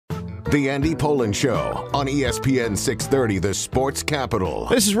The Andy Pollin Show on ESPN 630, the Sports Capital.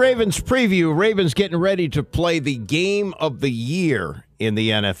 This is Ravens preview. Ravens getting ready to play the game of the year in the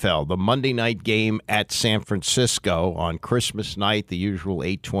NFL, the Monday night game at San Francisco on Christmas night, the usual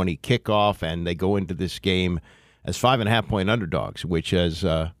 8:20 kickoff, and they go into this game as 5.5-point underdogs, which has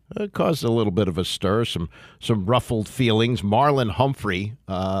caused a little bit of a stir, some ruffled feelings. Marlon Humphrey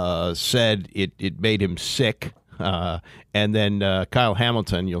said it made him sick. And then Kyle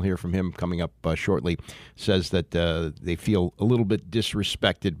Hamilton, you'll hear from him coming up shortly, says that they feel a little bit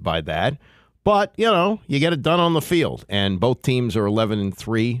disrespected by that. But, you get it done on the field. And both teams are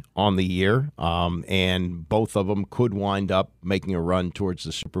 11-3 on the year, and both of them could wind up making a run towards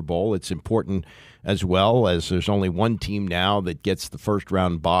the Super Bowl. It's important as well, as there's only one team now that gets the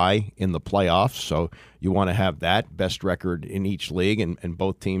first-round bye in the playoffs. So you want to have that best record in each league, and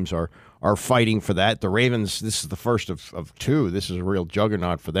both teams are fighting for that. The Ravens, this is the first of two. This is a real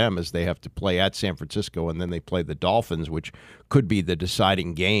juggernaut for them as they have to play at San Francisco, and then they play the Dolphins, which could be the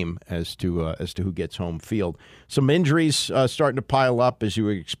deciding game as to who gets home field. Some injuries starting to pile up, as you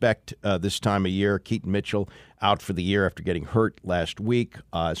would expect this time of year. Keaton Mitchell out for the year after getting hurt last week.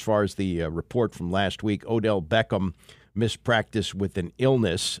 As far as the report from last week, Odell Beckham missed practice with an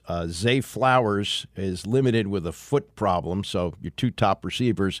illness. Zay Flowers is limited with a foot problem, so your two top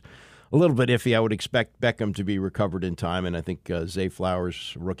receivers a little bit iffy. I would expect Beckham to be recovered in time, and I think Zay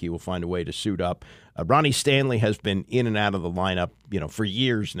Flowers, rookie, will find a way to suit up. Ronnie Stanley has been in and out of the lineup, for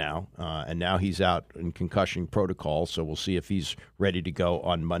years now, and now he's out in concussion protocol, so we'll see if he's ready to go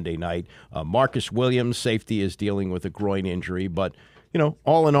on Monday night. Marcus Williams, safety, is dealing with a groin injury, but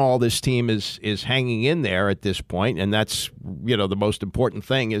all in all, this team is hanging in there at this point, and that's, the most important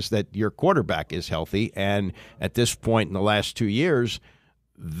thing is that your quarterback is healthy, and at this point in the last 2 years,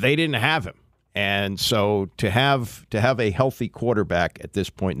 they didn't have him. And so to have a healthy quarterback at this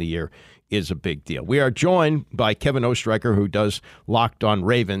point in the year is a big deal. We are joined by Kevin Oestreicher, who does Locked on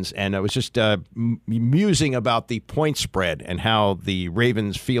Ravens, and I was just musing about the point spread and how the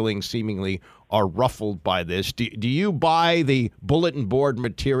Ravens' feelings seemingly are ruffled by this. Do you buy the bulletin board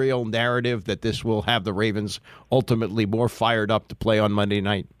material narrative that this will have the Ravens ultimately more fired up to play on Monday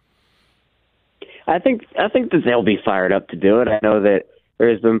night? I think that they'll be fired up to do it. I know that there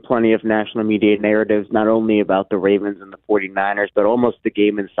has been plenty of national media narratives, not only about the Ravens and the 49ers, but almost the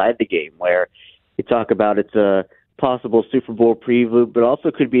game inside the game, where you talk about it's a possible Super Bowl preview, but also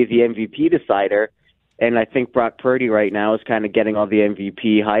could be the MVP decider. And I think Brock Purdy right now is kind of getting all the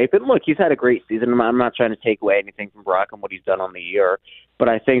MVP hype. And look, he's had a great season. I'm not trying to take away anything from Brock and what he's done on the year, but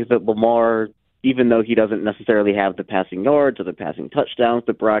I think that Lamar, even though he doesn't necessarily have the passing yards or the passing touchdowns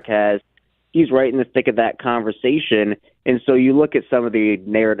that Brock has, he's right in the thick of that conversation. And so you look at some of the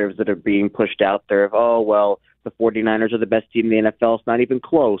narratives that are being pushed out there of, the 49ers are the best team in the NFL. It's not even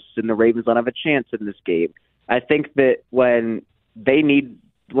close, and the Ravens don't have a chance in this game. I think that when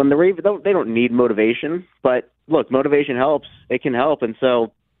the Ravens, they don't need motivation, but look, motivation helps. It can help. And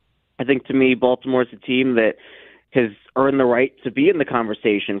so I think, to me, Baltimore's a team that has earned the right to be in the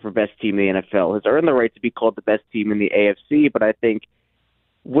conversation for best team in the NFL, has earned the right to be called the best team in the AFC. But I think,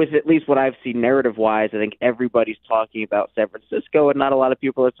 with at least what I've seen narrative-wise, I think everybody's talking about San Francisco, and not a lot of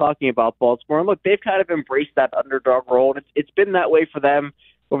people are talking about Baltimore. And look, they've kind of embraced that underdog role, and it's been that way for them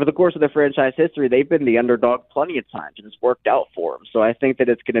over the course of their franchise history. They've been the underdog plenty of times, and it's worked out for them. So I think that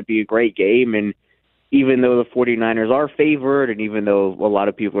it's going to be a great game, and even though the 49ers are favored, and even though a lot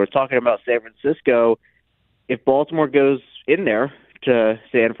of people are talking about San Francisco, if Baltimore goes in there to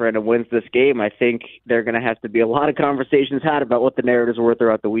San Fran and wins this game, I think there are going to have to be a lot of conversations had about what the narratives were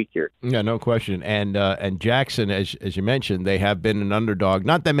throughout the week here. Yeah, no question. And Jackson, as you mentioned, they have been an underdog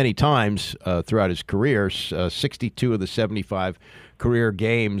not that many times throughout his career. 62 of the 75 career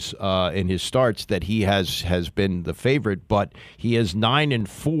games in his starts that he has been the favorite, but he is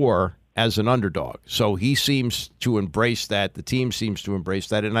 9-4 as an underdog. So he seems to embrace that. The team seems to embrace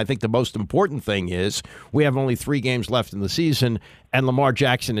that. And I think the most important thing is we have only 3 games left in the season, and Lamar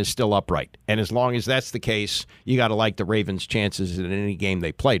Jackson is still upright. And as long as that's the case, you got to like the Ravens' chances in any game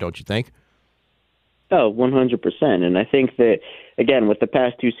they play, don't you think? Oh, 100%. And I think that, again, with the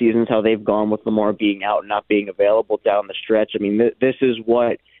past 2 seasons, how they've gone with Lamar being out and not being available down the stretch, I mean, this is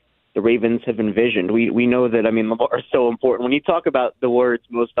what the Ravens have envisioned. We know that, Lamar is so important. When you talk about the words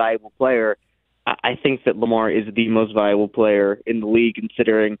most valuable player, I think that Lamar is the most valuable player in the league,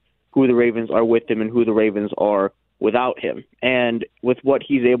 considering who the Ravens are with him and who the Ravens are without him. And with what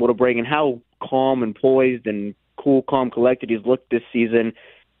he's able to bring and how calm and poised and cool, calm, collected he's looked this season,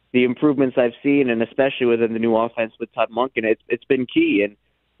 the improvements I've seen, and especially within the new offense with Todd Monken, it's been key. And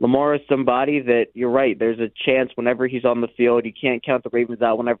Lamar is somebody that, you're right, there's a chance whenever he's on the field. You can't count the Ravens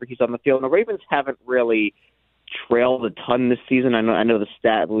out whenever he's on the field. And the Ravens haven't really trailed a ton this season. I know the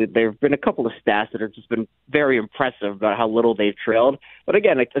stat. There have been a couple of stats that have just been very impressive about how little they've trailed. But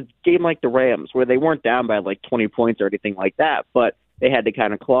again, a game like the Rams, where they weren't down by like 20 points or anything like that, but they had to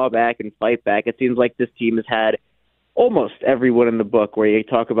kind of claw back and fight back. It seems like this team has had almost every win in the book, where you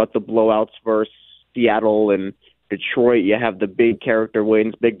talk about the blowouts versus Seattle and Detroit. You have the big character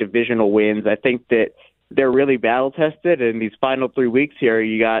wins, big divisional wins. I think that they're really battle-tested, and these final 3 weeks here,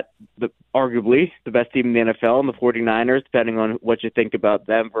 you got arguably the best team in the NFL and the 49ers, depending on what you think about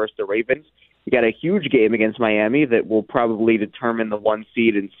them versus the Ravens. You got a huge game against Miami that will probably determine the 1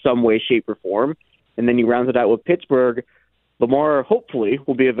 seed in some way, shape, or form. And then you round it out with Pittsburgh. Lamar, hopefully,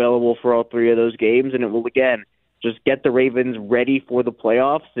 will be available for all 3 of those games, and it will, again, just get the Ravens ready for the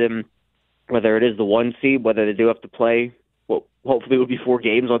playoffs. And whether it is the 1 seed, whether they do have to play, well, hopefully it will be 4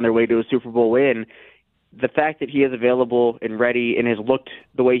 games on their way to a Super Bowl win. The fact that he is available and ready and has looked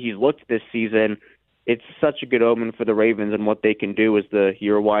the way he's looked this season, it's such a good omen for the Ravens and what they can do as the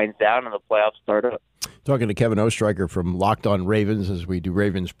year winds down and the playoffs start up. Talking to Kevin Oestreicher from Locked On Ravens as we do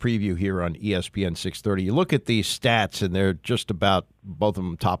Ravens preview here on ESPN 630. You look at these stats, and they're just about, both of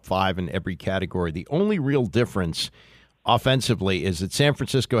them, top 5 in every category. The only real difference offensively is that San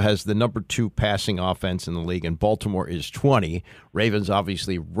Francisco has the number 2 passing offense in the league, and Baltimore is 20. Ravens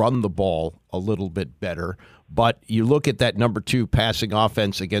obviously run the ball a little bit better, but you look at that number 2 passing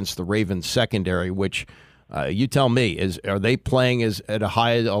offense against the Ravens secondary, which you tell me, are they playing as at a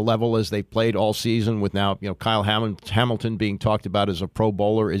high a level as they played all season, with now Kyle Hamilton being talked about as a Pro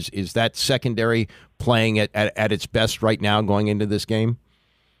Bowler? Is that secondary playing at its best right now going into this game?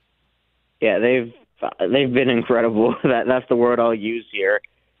 Yeah, they've been incredible. That's the word I'll use here,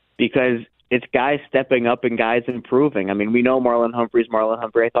 because it's guys stepping up and guys improving. I mean, we know Marlon Humphrey.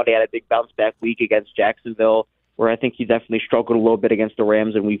 I thought he had a big bounce back week against Jacksonville, where I think he definitely struggled a little bit against the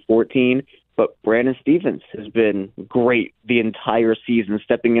Rams in Week 14. But Brandon Stephens has been great the entire season,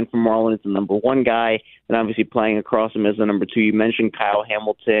 stepping in for Marlon as the number 1 guy, and obviously playing across him as the number 2. You mentioned Kyle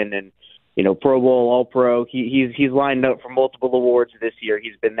Hamilton, and Pro Bowl, All-Pro. He's lined up for multiple awards this year.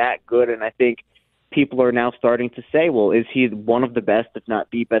 He's been that good, and I think people are now starting to say, well, is he one of the best, if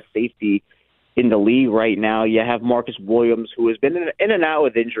not the best safety in the league right now? You have Marcus Williams, who has been in and out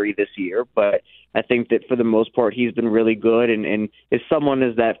with injury this year, but I think that for the most part he's been really good, and if someone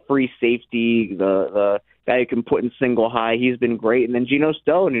is that free safety, the guy you can put in single high, he's been great. And then Geno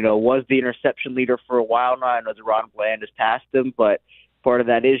Stone, was the interception leader for a while now. I know Deron Bland has passed him, but part of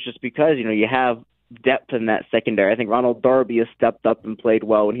that is just because, you have depth in that secondary. I think Ronald Darby has stepped up and played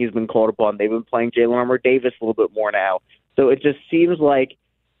well when he's been called upon. They've been playing Jalen Armour-Davis a little bit more now. So it just seems like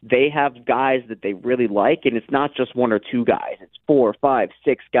they have guys that they really like, and it's not just 1 or 2 guys. It's 4, 5,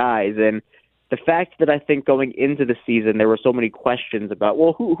 6 guys. And the fact that I think going into the season there were so many questions about,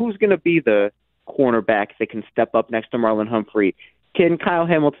 well, who's going to be the cornerback that can step up next to Marlon Humphrey? Can Kyle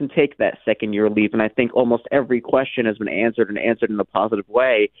Hamilton take that second-year leap? And I think almost every question has been answered in a positive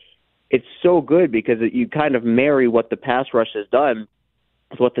way. It's so good because you kind of marry what the pass rush has done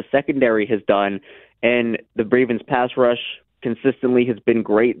with what the secondary has done. And the Ravens pass rush consistently has been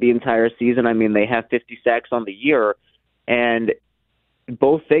great the entire season. I mean, they have 50 sacks on the year, and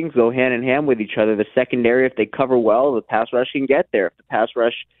both things go hand in hand with each other. The secondary, if they cover well, the pass rush can get there. If the pass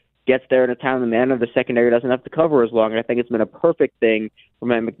rush gets there in a timely manner, the secondary doesn't have to cover as long. And I think it's been a perfect thing for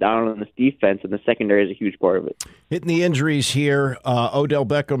Matt McDonald and this defense, and the secondary is a huge part of it. Hitting the injuries here, Odell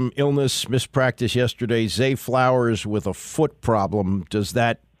Beckham, illness, missed practice yesterday. Zay Flowers with a foot problem. Does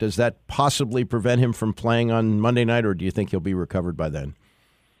that possibly prevent him from playing on Monday night, or do you think he'll be recovered by then?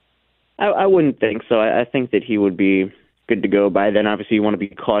 I wouldn't think so. I think that he would be good to go by then. Obviously, you want to be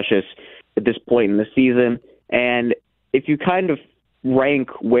cautious at this point in the season. And if you kind of rank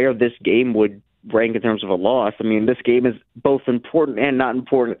where this game would rank in terms of a loss, I mean, this game is both important and not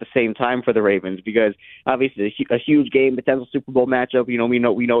important at the same time for the Ravens, because obviously it's a huge game, potential Super Bowl matchup. We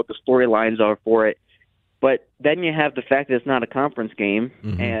know what the storylines are for it. But then you have the fact that it's not a conference game,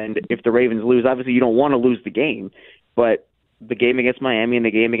 and if the Ravens lose, obviously you don't want to lose the game. But the game against Miami and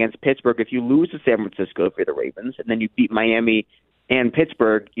the game against Pittsburgh, if you lose to San Francisco for the Ravens, and then you beat Miami and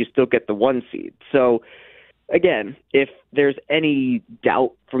Pittsburgh, you still get the 1 seed. So, again, if there's any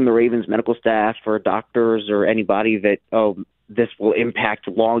doubt from the Ravens medical staff or doctors or anybody that, this will impact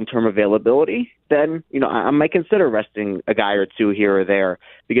long-term availability, then, I might consider resting a guy or 2 here or there,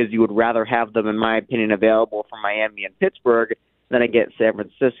 because you would rather have them, in my opinion, available for Miami and Pittsburgh than against San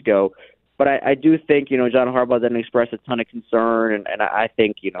Francisco. But I do think, John Harbaugh didn't express a ton of concern, and I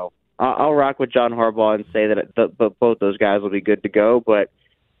think, I'll rock with John Harbaugh and say that both those guys will be good to go. But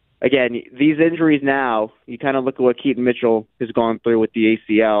again, these injuries now, you kind of look at what Keaton Mitchell has gone through with the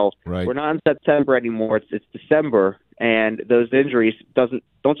ACL. Right. We're not in September anymore. It's December, and those injuries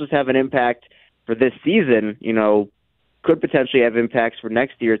don't just have an impact for this season, could potentially have impacts for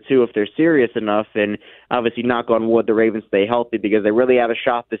next year, too, if they're serious enough. And obviously, knock on wood, the Ravens stay healthy because they really have a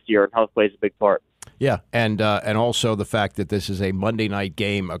shot this year, and health plays a big part. Yeah, and also the fact that this is a Monday night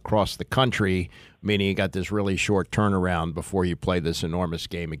game across the country, meaning you got this really short turnaround before you play this enormous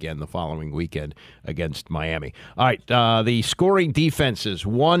game again the following weekend against Miami. All right, the scoring defenses,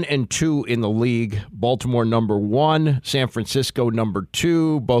 1 and 2 in the league. Baltimore number 1, San Francisco number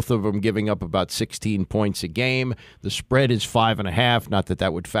 2, both of them giving up about 16 points a game. The spread is 5.5, not that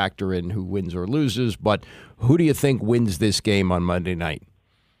that would factor in who wins or loses, but who do you think wins this game on Monday night?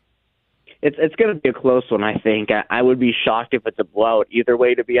 It's going to be a close one, I think. I would be shocked if it's a blowout either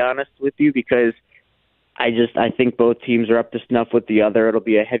way, to be honest with you, because I think both teams are up to snuff with the other. It'll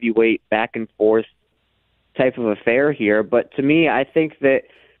be a heavyweight back and forth type of affair here. But to me, I think that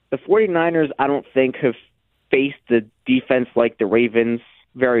the 49ers, I don't think, have faced the defense like the Ravens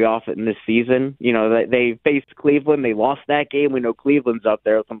very often this season. They faced Cleveland. They lost that game. We know Cleveland's up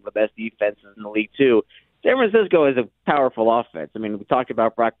there with some of the best defenses in the league, too. San Francisco is a powerful offense. I mean, we talked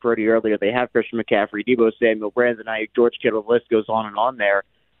about Brock Purdy earlier. They have Christian McCaffrey, Deebo Samuel, Brandon Ayuk, George Kittle. The list goes on and on there.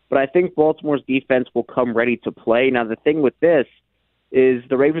 But I think Baltimore's defense will come ready to play. Now, the thing with this is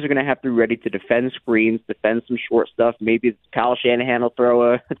the Ravens are going to have to be ready to defend screens, defend some short stuff. Maybe Kyle Shanahan will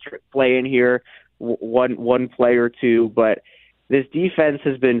throw a trick play in here, one play or two. But this defense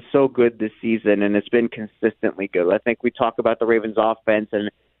has been so good this season, and it's been consistently good. I think we talk about the Ravens' offense, and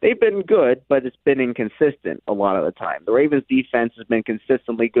they've been good, but it's been inconsistent a lot of the time. The Ravens' defense has been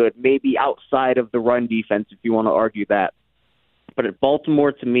consistently good, maybe outside of the run defense, if you want to argue that. But at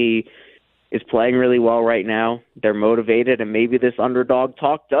Baltimore, to me, is playing really well right now. They're motivated, and maybe this underdog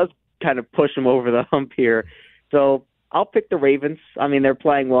talk does kind of push them over the hump here. So I'll pick the Ravens. I mean, they're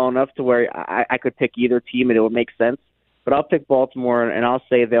playing well enough to where I could pick either team, and it would make sense. But I'll pick Baltimore, and I'll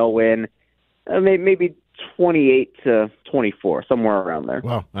say they'll win maybe 28-24, somewhere around there.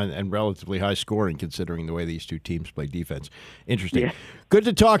 Well, and relatively high scoring considering the way these two teams play defense. Interesting. Yeah. Good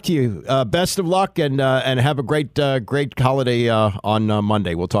to talk to you. Best of luck, and have a great holiday on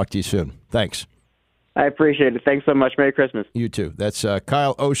Monday. We'll talk to you soon. Thanks. I appreciate it. Thanks so much. Merry Christmas. You too. That's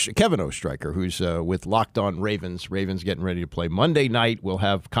Kevin Oestreicher, who's with Locked On Ravens. Ravens getting ready to play Monday night. We'll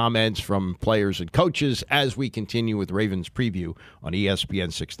have comments from players and coaches as we continue with Ravens preview on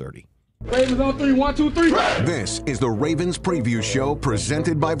ESPN 630. Ravens on 3, 1, 2, 3. This is the Ravens Preview Show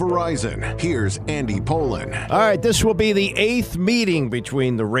presented by Verizon. Here's Andy Pollin. All right, this will be the 8th meeting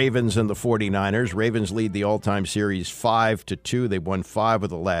between the Ravens and the 49ers. Ravens lead the all-time series 5-2. They won 5 of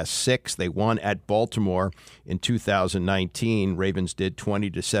the last 6. They won at Baltimore in 2019. Ravens did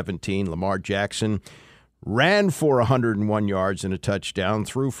 20-17. Lamar Jackson ran for 101 yards and a touchdown,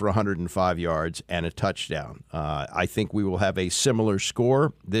 threw for 105 yards and a touchdown. I think we will have a similar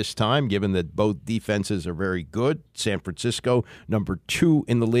score this time, given that both defenses are very good. San Francisco, number 2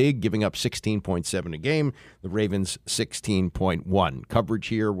 in the league, giving up 16.7 a game. The Ravens, 16.1. Coverage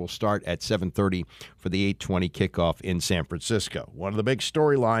here will start at 7:30 for the 8:20 kickoff in San Francisco. One of the big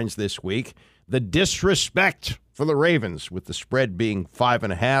storylines this week, the disrespect for the Ravens, with the spread being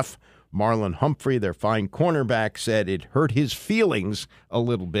 5.5. Marlon Humphrey, their fine cornerback, said it hurt his feelings a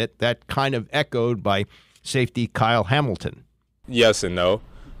little bit. That kind of echoed by safety Kyle Hamilton. Yes and no.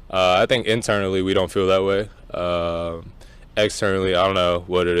 I think internally we don't feel that way. Externally, I don't know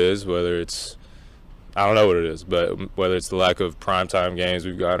what it is, but whether it's the lack of primetime games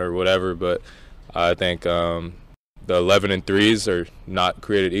we've got or whatever. But I think the 11-3s are not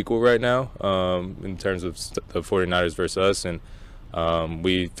created equal right now in terms of the 49ers versus us, and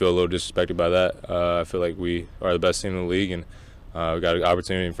we feel a little disrespected by that. I feel like we are the best team in the league, and we got an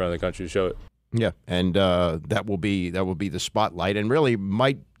opportunity in front of the country to show it. Yeah, and that will be the spotlight, and really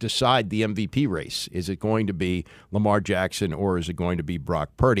might decide the MVP race. Is it going to be Lamar Jackson or is it going to be Brock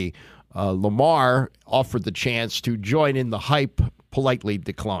Purdy? Lamar offered the chance to join in the hype, politely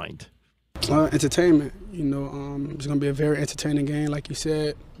declined. Entertainment, it's going to be a very entertaining game, like you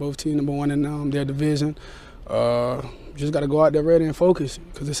said. Both teams number 1 in their division. Just got to go out there ready and focus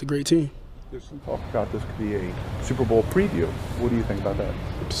because it's a great team. There's some talk about this could be a Super Bowl preview. What do you think about that?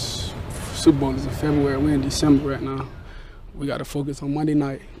 Super Bowl is in February. We're in December right now. We got to focus on Monday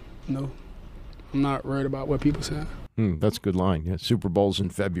night. I'm not worried about what people say. That's a good line. Yeah, Super Bowl's in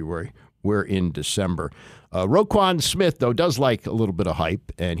February. We're in December. Roquan Smith, though, does like a little bit of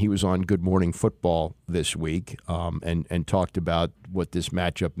hype, and he was on Good Morning Football this week and talked about what this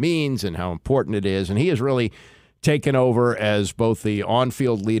matchup means and how important it is. And he has really taken over as both the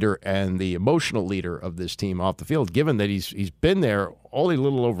on-field leader and the emotional leader of this team off the field, given that he's been there only a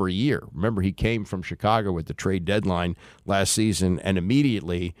little over a year. Remember, he came from Chicago with the trade deadline last season and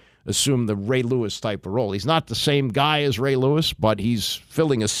immediately assumed the Ray Lewis type of role. He's not the same guy as Ray Lewis, but he's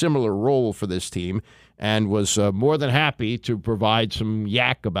filling a similar role for this team and was more than happy to provide some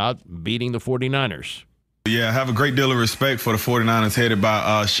yak about beating the 49ers. Yeah, I have a great deal of respect for the 49ers headed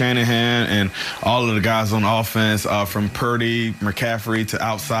by Shanahan and all of the guys on offense, from Purdy, McCaffrey to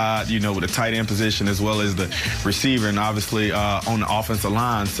outside, with the tight end position as well as the receiver and obviously on the offensive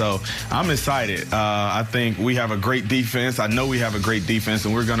line. So I'm excited. I think we have a great defense. I know we have a great defense,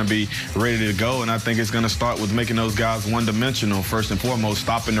 and we're going to be ready to go. And I think it's going to start with making those guys one-dimensional, first and foremost,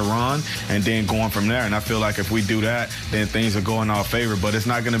 stopping the run and then going from there. And I feel like if we do that, then things are going in our favor. But it's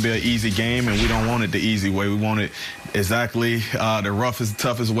not going to be an easy game, and we don't want it the easy way. We want it exactly the roughest,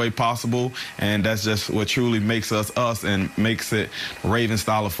 toughest way possible, and that's just what truly makes us us and makes it Raven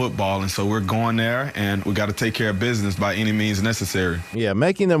style of football. And so we're going there, and we got to take care of business by any means necessary. Yeah,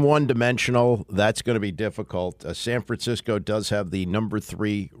 making them one-dimensional, that's going to be difficult. San Francisco does have the number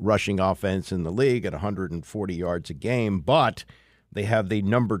 3 rushing offense in the league at 140 yards a game, but they have the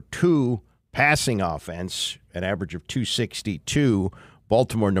number 2 passing offense, an average of 262.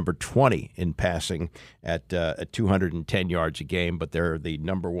 Baltimore number 20 in passing at 210 yards a game, but they're the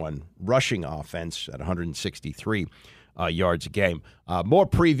number 1 rushing offense at 163 yards a game. More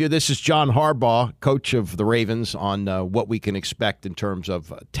preview. This is John Harbaugh, coach of the Ravens, on what we can expect in terms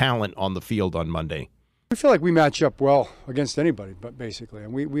of talent on the field on Monday. We feel like we match up well against anybody, but basically,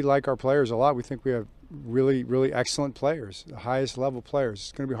 and we like our players a lot. We think we have really, really excellent players, the highest level players.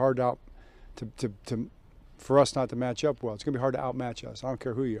 It's going to be hard for us not to match up well. It's going to be hard to outmatch us. I don't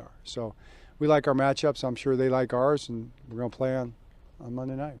care who you are. So we like our matchups. I'm sure they like ours, and we're going to play on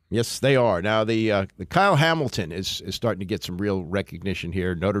Monday night. Yes, they are. Now, the Kyle Hamilton is starting to get some real recognition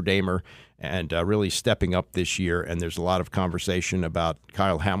here, Notre Damer, and really stepping up this year. And there's a lot of conversation about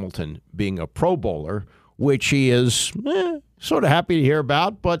Kyle Hamilton being a Pro Bowler, which he is sort of happy to hear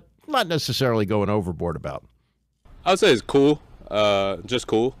about, but not necessarily going overboard about. I would say it's cool, just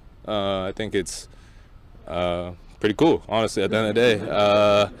cool. I think it's pretty cool, honestly, at the end of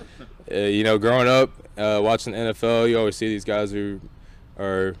the day. Growing up, watching the NFL, you always see these guys who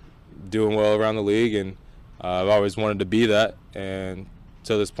are doing well around the league, and I've always wanted to be that. And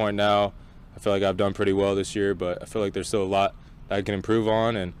to this point now, I feel like I've done pretty well this year, but I feel like there's still a lot that I can improve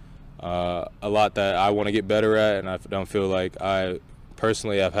on, and a lot that I want to get better at, and I don't feel like I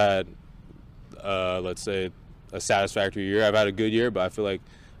personally have had, let's say, a satisfactory year. I've had a good year, but I feel like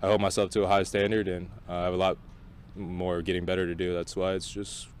I hold myself to a high standard, and I have a lot more getting better to do. That's why it's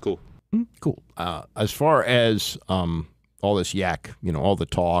just cool. Cool. As far as all this yak, all the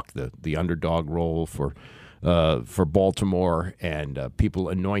talk, the underdog role for Baltimore, and people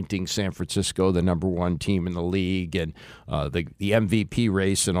anointing San Francisco the number 1 team in the league, and the MVP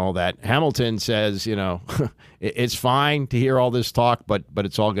race and all that, Hamilton says, it's fine to hear all this talk, but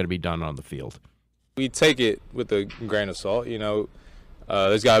it's all going to be done on the field. We take it with a grain of salt,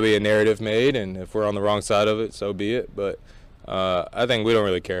 There's got to be a narrative made, and if we're on the wrong side of it, so be it. But I think we don't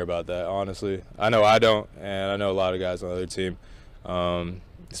really care about that, honestly. I know I don't, and I know a lot of guys on the other team.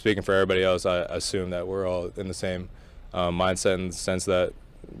 Speaking for everybody else, I assume that we're all in the same mindset, in the sense that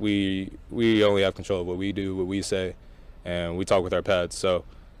we only have control of what we do, what we say, and we talk with our pads. So,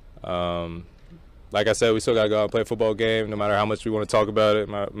 like I said, we still got to go out and play a football game, no matter how much we want to talk about it,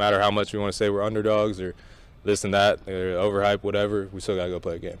 no matter how much we want to say we're underdogs or this and that, or overhype, whatever. We still got to go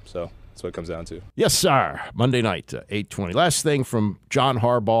play a game. So that's what it comes down to. Yes, sir. Monday night, 8:20. Last thing from John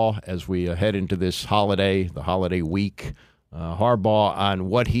Harbaugh as we head into this holiday, the holiday week. Harbaugh on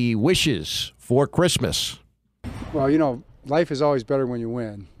what he wishes for Christmas. Well, life is always better when you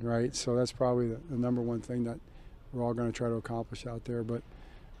win, right? So that's probably the number 1 thing that we're all going to try to accomplish out there. But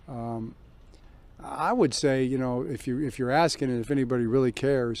I would say, if you're asking and if anybody really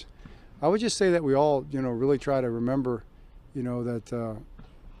cares, I would just say that we all, really try to remember, that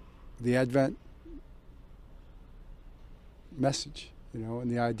the Advent message, and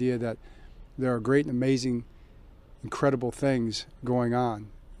the idea that there are great and amazing, incredible things going on,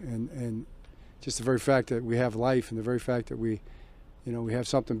 and just the very fact that we have life, and the very fact that we have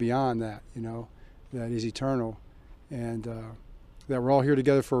something beyond that, that is eternal, and that we're all here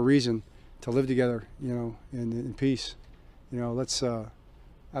together for a reason, to live together, in peace.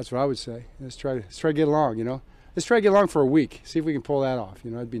 That's what I would say. Let's try to get along, Let's try to get along for a week. See if we can pull that off.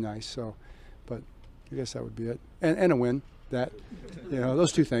 That'd be nice. So, but I guess that would be it. And a win. That,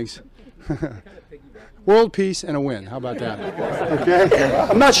 those 2 things. World peace and a win. How about that? Okay.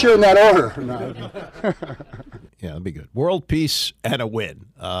 I'm not sure in that order. No. Yeah, that'd be good. World peace and a win.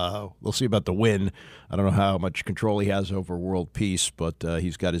 We'll see about the win. I don't know how much control he has over world peace, but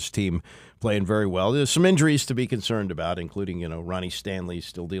he's got his team playing very well. There's some injuries to be concerned about, including, Ronnie Stanley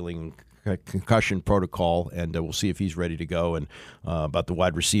still dealing concussion protocol, and we'll see if he's ready to go, and about the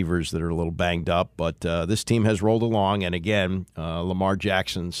wide receivers that are a little banged up. But this team has rolled along, and again, Lamar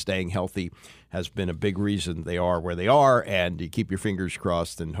Jackson staying healthy has been a big reason they are where they are, and you keep your fingers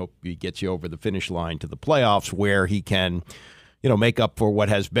crossed and hope he gets you over the finish line to the playoffs where he can, make up for what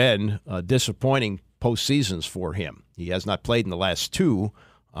has been disappointing postseasons for him. He has not played in the last two,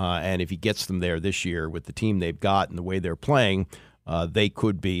 and if he gets them there this year with the team they've got and the way they're playing, they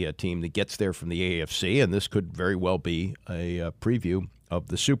could be a team that gets there from the AFC, and this could very well be a preview of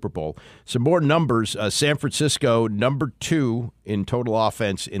the Super Bowl. Some more numbers. San Francisco, number 2 in total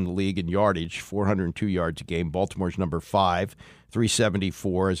offense in the league in yardage, 402 yards a game. Baltimore's number 5,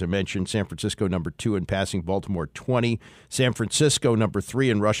 374. As I mentioned, San Francisco number 2 in passing, Baltimore 20. San Francisco number 3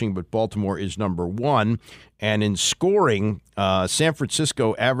 in rushing, but Baltimore is number 1. And in scoring, San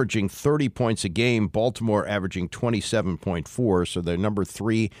Francisco averaging 30 points a game, Baltimore averaging 27.4. So they're number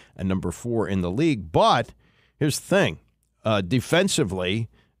 3 and number 4 in the league. But here's the thing. Defensively,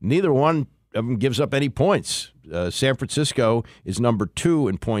 neither one of them gives up any points. San Francisco is number 2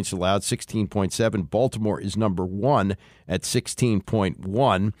 in points allowed, 16.7. Baltimore is number 1 at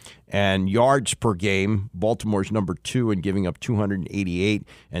 16.1. And yards per game, Baltimore's number 2 in giving up 288,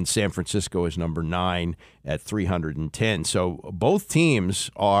 and San Francisco is number 9 at 310. So both teams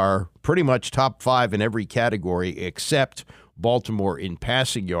are pretty much top 5 in every category except Baltimore in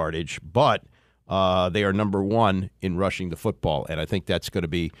passing yardage, but they are number 1 in rushing the football, and I think that's going to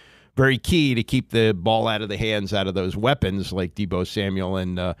be very key to keep the ball out of the hands out of those weapons like Deebo Samuel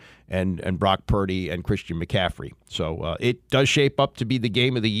and Brock Purdy and Christian McCaffrey. So it does shape up to be the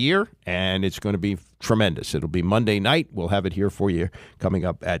game of the year, and it's going to be tremendous. It'll be Monday night. We'll have it here for you coming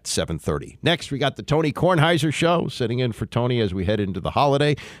up at 7:30. Next, we got the Tony Kornheiser Show, sitting in for Tony as we head into the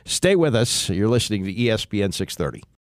holiday. Stay with us. You're listening to ESPN 630.